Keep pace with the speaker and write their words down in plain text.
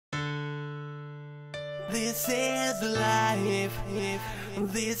This is the life.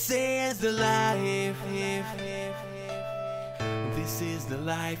 This is the life. This is the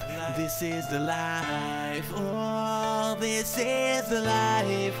life. This is the life. Oh, this is the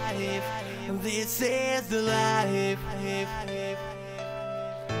life. This is the life.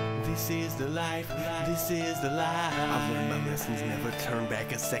 This is the life, this is the life. I've learned my lessons, never turn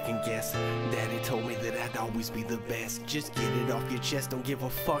back a second guess. Daddy told me that I'd always be the best. Just get it off your chest, don't give a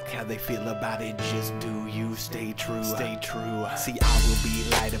fuck how they feel about it. Just do you, stay true, stay true. See, I will be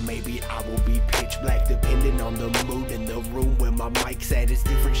light or maybe I will be pitch black, depending on the mood in the room where my mic's at. It's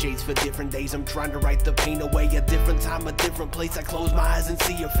different shades for different days. I'm trying to write the pain away. A different time, a different place. I close my eyes and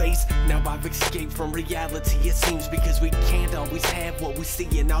see your face. Now I've escaped from reality, it seems, because we can't always have what we see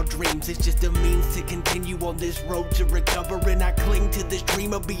in our dreams. It's just a means to continue on this road to recover, and I cling to this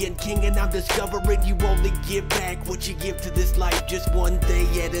dream of being king, and I'm discovering you only give back what you give to this life. Just one day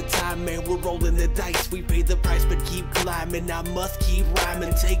at a time, man, we're rolling the dice. We pay the price but keep climbing. I must keep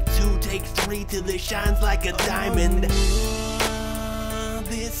rhyming. Take two, take three till it shines like a diamond. Oh,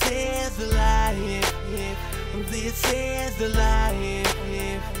 this is the life. This is the life.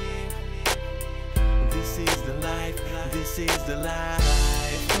 This is the life. This is the life.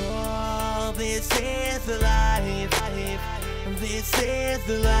 Oh, this is the life. This is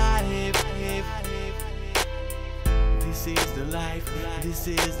the life. This is the life. This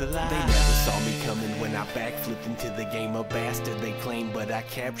is the life. They never saw me coming when I backflipped into the game. A bastard they claim, but I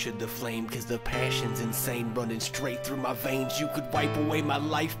captured the flame. Cause the passion's insane, running straight through my veins. You could wipe away my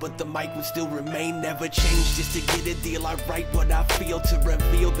life, but the mic would still remain. Never change just to get a deal. I write what I feel to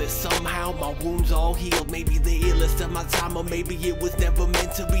reveal that somehow my wounds all healed. Maybe the illest of my time, or maybe it was never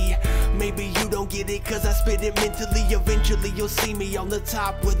meant to be. Maybe you don't get it cause I spit it mentally. Eventually you'll see me on the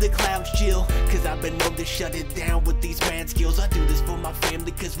top where the clouds chill. Cause I've been known to shut it down with these mad skills. I do this for my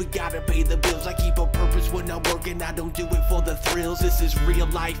family cause we gotta pay the bills. I keep a purpose when I'm working, I don't do it for the thrills. This is real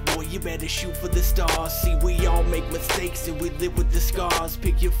life, boy, you better shoot for the stars. See, we all make mistakes and we live with the scars.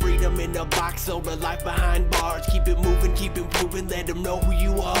 Pick your freedom in a box or a life behind bars. Keep it moving, keep improving, let them know who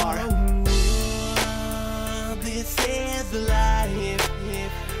you are. Oh, this is the life.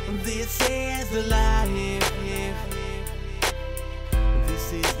 This is the life.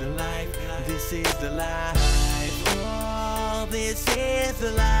 This is the life. This is the life. Oh, this is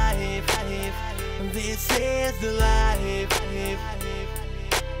the life. This is the life.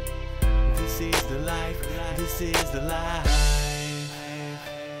 This is the life. This is the life.